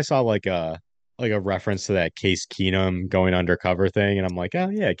blue. I think I saw like a reference to that Case Keenum going undercover thing, and I'm like, oh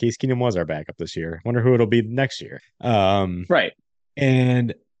yeah, Case Keenum was our backup this year. Wonder who it'll be next year. Right.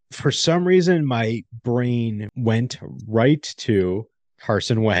 And for some reason, my brain went right to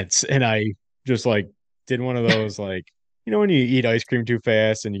Carson Wentz, and I just did one of those when you eat ice cream too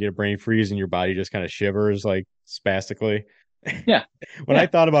fast and you get a brain freeze and your body just kind of shivers spastically. Yeah. When I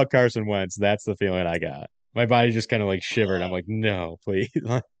thought about Carson Wentz, that's the feeling I got. My body just kind of shivered. I'm like, no, please.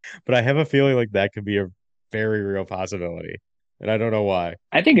 But I have a feeling that could be a very real possibility. And I don't know why.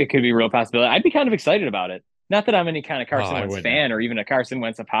 I think it could be a real possibility. I'd be kind of excited about it. Not that I'm any kind of Carson Wentz fan or even a Carson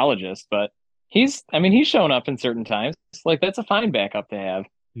Wentz apologist, but he's shown up in certain times. That's a fine backup to have.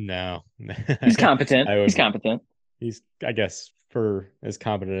 No. He's competent. He's competent. He's, I guess, for as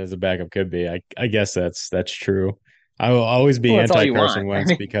competent as a backup could be. I guess that's true. I will always be anti-Carson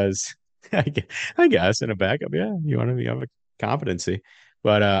Wentz because I guess in a backup, yeah, you have a competency.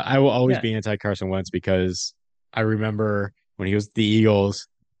 But I will always be anti-Carson Wentz because I remember when he was with the Eagles,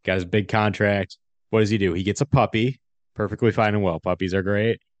 got his big contract. What does he do? He gets a puppy, perfectly fine and well. Puppies are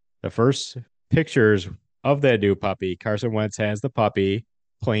great. The first pictures of that new puppy, Carson Wentz has the puppy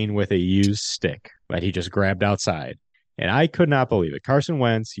playing with a used stick that he just grabbed outside. And I could not believe it. Carson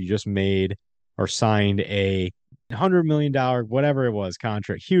Wentz, you just made or signed a $100 million, whatever it was,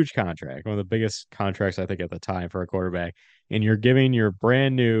 contract, huge contract, one of the biggest contracts I think at the time for a quarterback. And you're giving your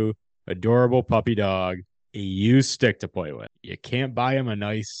brand new, adorable puppy dog a used stick to play with. You can't buy him a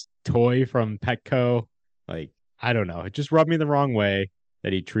nice toy from Petco. I don't know. It just rubbed me the wrong way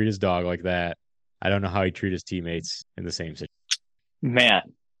that he'd treat his dog like that. I don't know how he'd treat his teammates in the same situation. Man,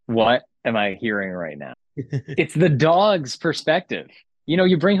 what am I hearing right now? It's the dog's perspective.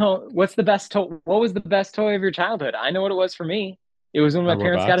 You bring home, what was the best toy of your childhood? I know what it was for me. It was when my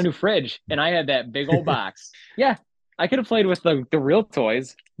parents got a new fridge and I had that big old box. Yeah, I could have played with the real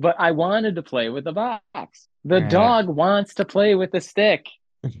toys, but I wanted to play with the box. The dog wants to play with the stick.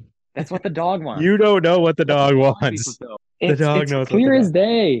 That's what the dog wants. You don't know what the dog Dog wants. people do. The dog It's knows what clear the as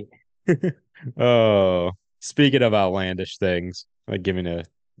day. Oh, speaking of outlandish things, like giving a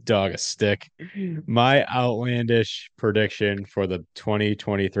dog a stick, my outlandish prediction for the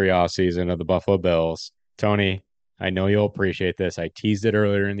 2023 offseason of the Buffalo Bills, Tony, I know you'll appreciate this. I teased it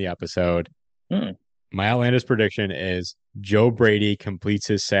earlier in the episode. My outlandish prediction is Joe Brady completes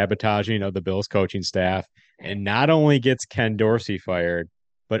his sabotaging of the Bills coaching staff and not only gets Ken Dorsey fired,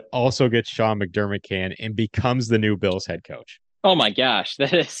 but also gets Sean McDermott canned and becomes the new Bills head coach. Oh my gosh,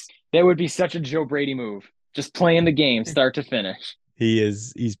 that would be such a Joe Brady move. Just playing the game start to finish.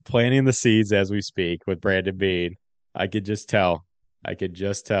 He's planting the seeds as we speak with Brandon Beane. I could just tell.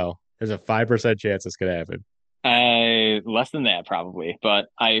 There's a 5% chance this could happen. Less than that probably, but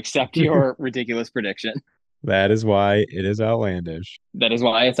I accept your ridiculous prediction. That is why it is outlandish. That is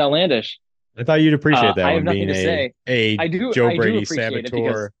why it's outlandish. I thought you'd appreciate that I have one nothing being to say. a I do Joe I do Brady appreciate it because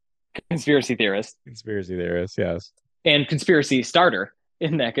saboteur. conspiracy theorist Yes. and conspiracy starter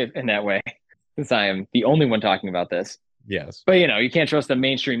in that way, since I am the only one talking about this. Yes. But you can't trust the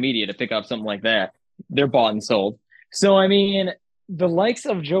mainstream media to pick up something like that. They're bought and sold. So I mean, the likes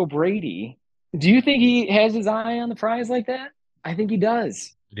of Joe Brady, do you think he has his eye on the prize like that? I think he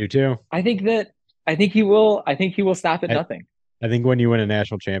does. I do too. I think he will stop at nothing. I think when you win a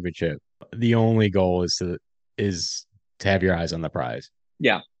national championship, the only goal is to have your eyes on the prize.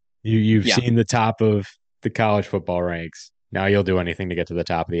 Yeah. You've seen the top of the college football ranks. Now you'll do anything to get to the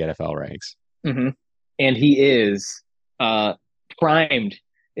top of the NFL ranks. Mm-hmm. And he is primed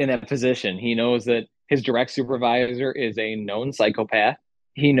in that position. He knows that his direct supervisor is a known psychopath.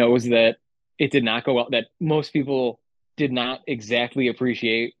 He knows that it did not go well, that most people did not exactly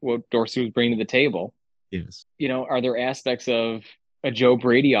appreciate what Dorsey was bringing to the table. Yes. Are there aspects of a Joe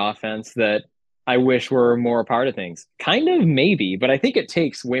Brady offense that I wish were more a part of things? Kind of, maybe, but I think it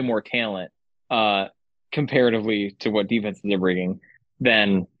takes way more talent comparatively to what defenses are bringing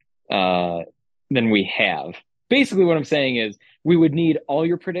than we have. Basically, what I'm saying is we would need all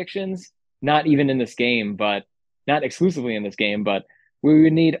your predictions, not even in this game, but not exclusively in this game, but we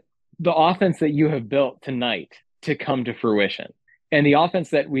would need the offense that you have built tonight to come to fruition. And the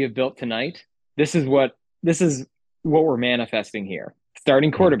offense that we have built tonight, this is what we're manifesting here.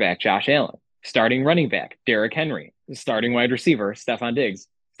 Starting quarterback, Josh Allen. Starting running back, Derrick Henry. Starting wide receiver, Stephon Diggs.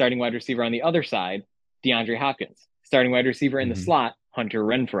 Starting wide receiver on the other side, DeAndre Hopkins. Starting wide receiver in the slot, Hunter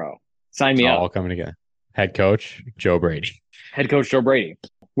Renfrow. Sign me up. All coming together. Head coach, Joe Brady. Head coach, Joe Brady.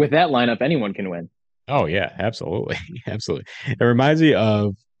 With that lineup, anyone can win. Oh, yeah, absolutely. Absolutely. It reminds me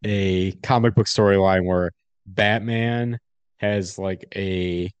of a comic book storyline where Batman has like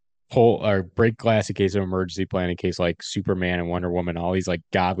a whole or break glass in case of emergency plan, in case like Superman and Wonder Woman, all these like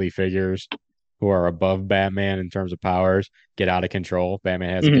godly figures who are above Batman in terms of powers, get out of control. Batman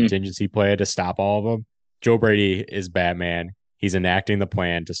has a contingency plan to stop all of them. Joe Brady is Batman. He's enacting the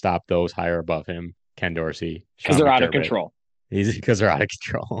plan to stop those higher above him, Ken Dorsey. Because they're out of control. Because they're out of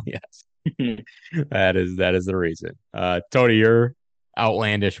control. Yes. That is the reason. Tony, your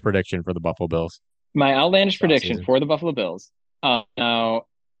outlandish prediction for the Buffalo Bills. My outlandish prediction for the Buffalo Bills. Now,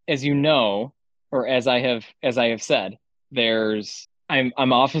 as you know, or as I have said,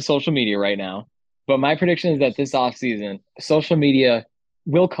 I'm off of social media right now, but my prediction is that this offseason, social media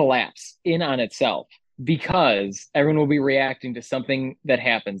will collapse in on itself because everyone will be reacting to something that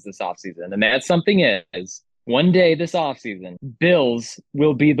happens this offseason. And that something is one day this offseason, Bills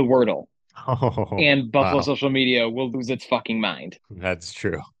will be the Wordle. And Buffalo social media will lose its fucking mind. That's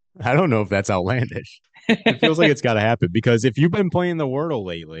true. I don't know if that's outlandish. It feels like it's got to happen because if you've been playing the Wordle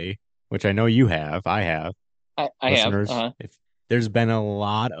lately, which I know you have, I have. I listeners, have. If there's been a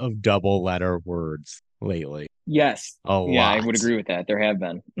lot of double letter words lately. Yes. A lot. I would agree with that. There have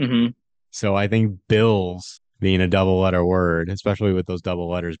been. Mm-hmm. So I think Bills being a double letter word, especially with those double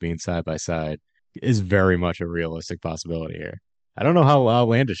letters being side by side, is very much a realistic possibility here. I don't know how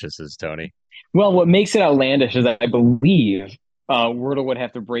outlandish this is, Tony. Well, what makes it outlandish is I believe Wordle would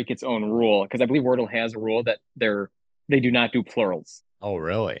have to break its own rule because I believe Wordle has a rule that they do not do plurals. Oh,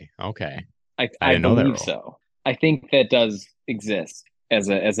 really? Okay. I didn't know that believe rule. so. I think that does exist as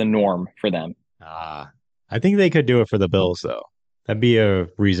a norm for them. I think they could do it for the Bills, though. That'd be a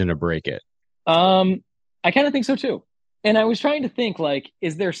reason to break it. I kind of think so too. And I was trying to think, like,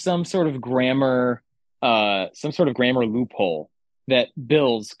 is there some sort of grammar loophole that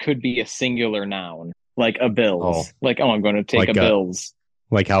Bills could be a singular noun, like a Bills, I'm going to take a Bills,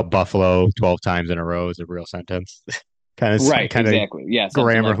 like how Buffalo 12 times in a row is a real sentence. Exactly. Yeah,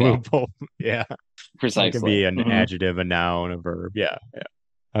 grammar like loophole. Yeah, precisely. It could be an adjective, a noun, a verb. Yeah.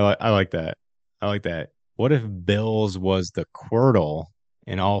 I like that. What if Bills was the Quirtle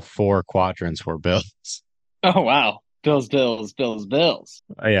and all 4 quadrants were Bills. Oh wow. Bills.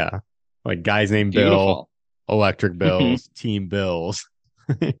 Yeah. Like guys named Beautiful. Bill, electric Bills, team Bills.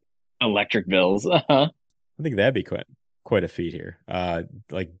 Electric Bills. Uh-huh. I think that'd be quite a feat here.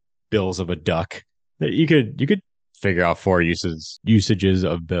 Like bills of a duck. You could figure out 4 usages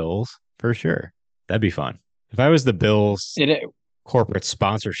of bills for sure. That'd be fun. If I was the Bills corporate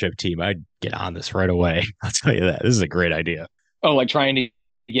sponsorship team, I'd get on this right away. I'll tell you that. This is a great idea. Oh, like trying to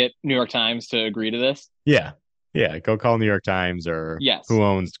get New York Times to agree to this? Yeah. Yeah. Go call New York Times or yes. Who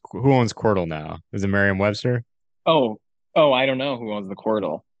owns Quirtle now? Is it Merriam-Webster? Oh, I don't know who owns the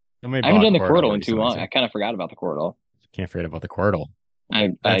Quirtle. I haven't done the Quirtle in too long. I kind of forgot about the Quirtle. Can't forget about the Quirtle. I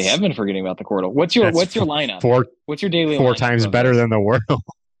have been forgetting about the Quirtle. What's your lineup? What's your daily 4 times better than the Wordle?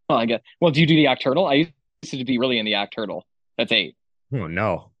 Oh, I guess. Well, do you do the Octurtle? I used to be really in the Octurtle. That's 8. Oh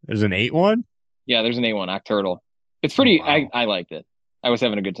no, there's an 8 one. Yeah, there's an 8 one Octurtle. It's pretty. Oh, wow. I liked it. I was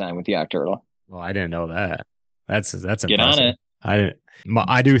having a good time with the Octurtle. Well, I didn't know that. That's impressive. Get on it. I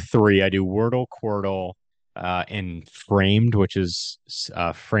do 3. I do Wordle, Quirtle, and Framed, which is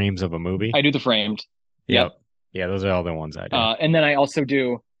frames of a movie. I do the Framed. Yep. Yeah, those are all the ones I do. And then I also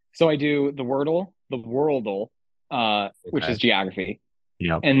do. So I do the Wordle, the Worldle, which is geography.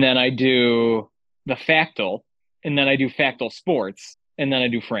 Yep. And then I do the Factal, and then I do Factal Sports, and then I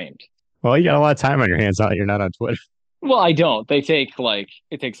do Framed. Well, you got a lot of time on your hands. You're not on Twitter. Well, I don't. It takes like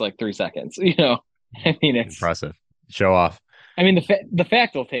 3 seconds. You know, I mean, it's impressive. Show off. I mean, the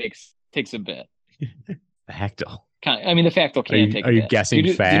Factal takes a bit. Factal. I mean, the Factal can take. Are you guessing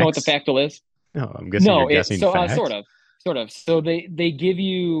facts? Do you know what the Factal is? No, I'm guessing you're guessing facts. Sort of. So they give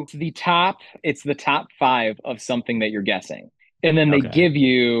you the top. It's the top 5 of something that you're guessing, and then they give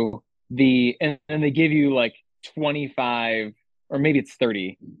you like 25 or maybe it's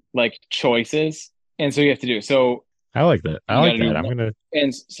 30 like choices, and so you have to do. So I like that.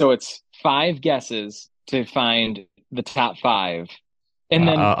 And so it's 5 guesses to find the top 5, and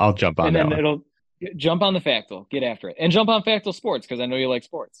then I'll jump on that. And then it'll jump on the Factal, get after it, and jump on Factal Sports because I know you like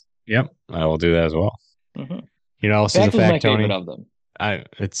sports. Yep, I will do that as well. Mm-hmm. You know, this is a fact, my Tony. Favorite of them.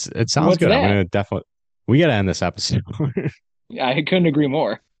 It sounds What's good. That? I'm gonna definitely. We gotta end this episode. I couldn't agree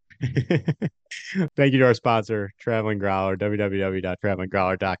more. Thank you to our sponsor, Traveling Growler,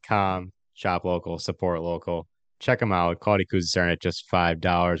 www.travelinggrowler.com. Shop local, support local. Check them out. Quality koozies starting at just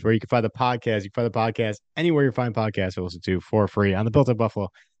 $5. Where you can find the podcast. You can find the podcast anywhere you find podcasts to listen to for free on the Built in Buffalo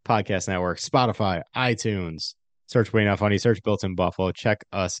Podcast Network, Spotify, iTunes. Search Waiting Not Funny. Search Built in Buffalo. Check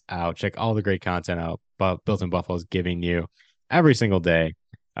us out. Check all the great content out. Built in Buffalo is giving you every single day.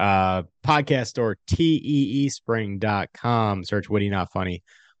 Podcast store, teespring.com. Search Witty Not Funny.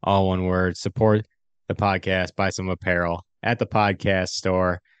 All one word. Support the podcast. Buy some apparel at the podcast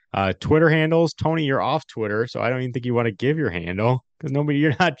store. Twitter handles. Tony, you're off Twitter, so I don't even think you want to give your handle because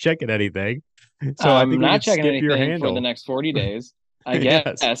you're not checking anything. So I think not checking your anything handle for the next 40 days. I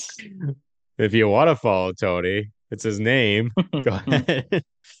guess. Yes. If you want to follow Tony, it's his name. Go ahead.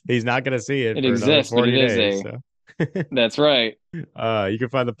 He's not going to see it. It for exists, another 40 but it days, is so. That's right. You can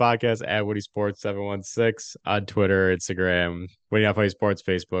find the podcast at Witty Sports 716 on Twitter, Instagram, Witty Not Funny Sports,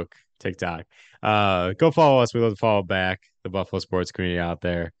 Facebook, TikTok. Go follow us. We love to follow back the Buffalo sports community out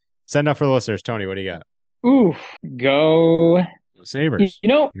there. Send up for the listeners. Tony, what do you got? Ooh, go Sabres. You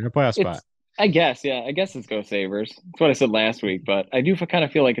know, you're in a playoff spot. I guess it's go Sabres. That's what I said last week, but I do kind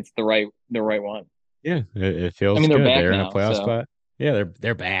of feel like it's the right one. Yeah, it feels. I mean, they're good. back They're now, in a playoff so. spot. Yeah,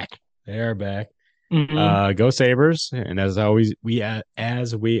 they're back. They're back. Mm-hmm. Go Sabres, and as always, we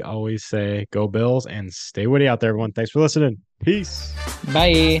always say, go Bills, and stay witty out there, everyone. Thanks for listening. Peace.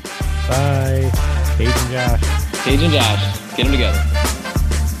 Bye. Bye. Paige and Josh, get them together.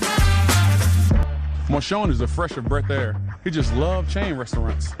 Marshawn is a fresh of breath air. He just loved chain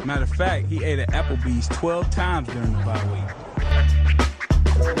restaurants. Matter of fact, he ate at Applebee's 12 times during the bye week.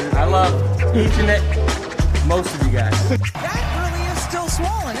 I love each and most of you guys. That really is still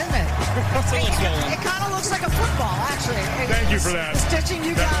swollen, isn't it? It kind of looks like a football, actually. Thank you for that. Stitching,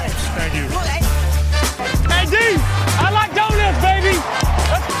 you got it. Thank you. Look, Hey, D, I like donuts, baby.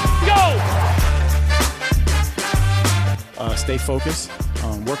 Let's go. Stay focused.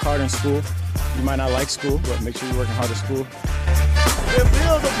 Work hard in school. You might not like school, but make sure you're working hard at school. Them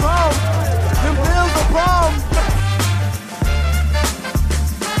Bills a problem. Them Bills a problem.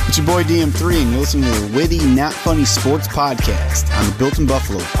 It's your boy DM3, and you're listening to the Witty Not Funny Sports Podcast on the Built in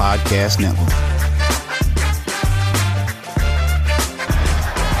Buffalo Podcast Network.